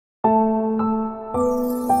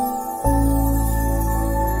Hello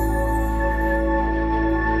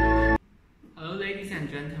ladies and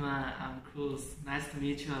gentlemen, I'm Cruz. Nice to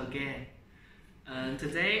meet you again.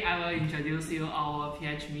 Today I will introduce you our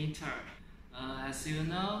pH meter. As you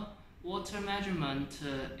know, water measurement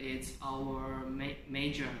is our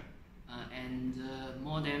major and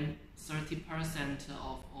more than 30%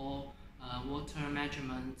 of all water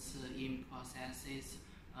measurements in processes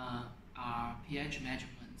are pH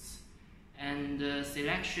measurements. And the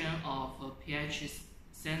selection of pH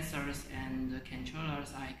sensors and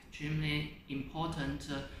controllers are extremely important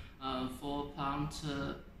for plant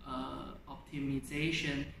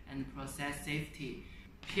optimization and process safety.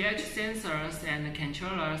 pH sensors and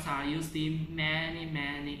controllers are used in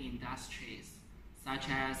many industries, such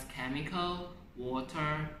as chemical,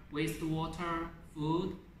 water, wastewater,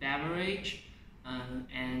 food, beverage,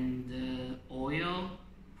 and oil,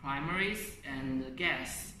 primaries, and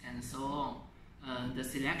gas, and so on. The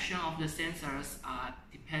selection of the sensors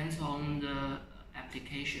depends on the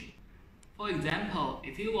application. For example,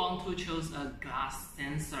 if you want to choose a glass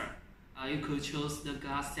sensor, you could choose the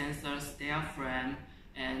glass sensor's diaphragm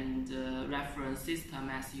and reference system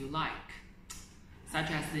as you like, such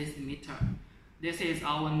as this meter. This is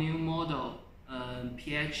our new model,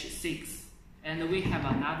 pH 6, and we have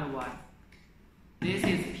another one. This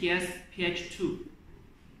is pH 2.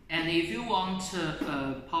 And if you want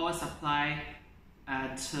a power supply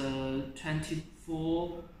at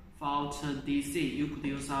 24 volt DC, you could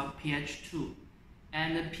use a pH 2.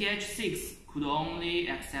 And pH 6 could only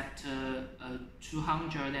accept a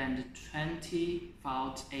 220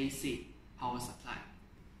 volt AC power supply.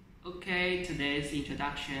 Okay, today's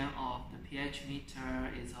introduction of the pH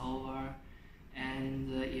meter is over.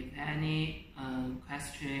 And if any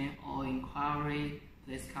question or inquiry,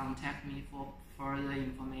 please contact me for further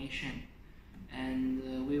information. And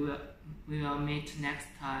we will meet next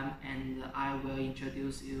time, and I will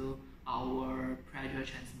introduce you our pressure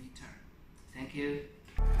transmitter. Thank you.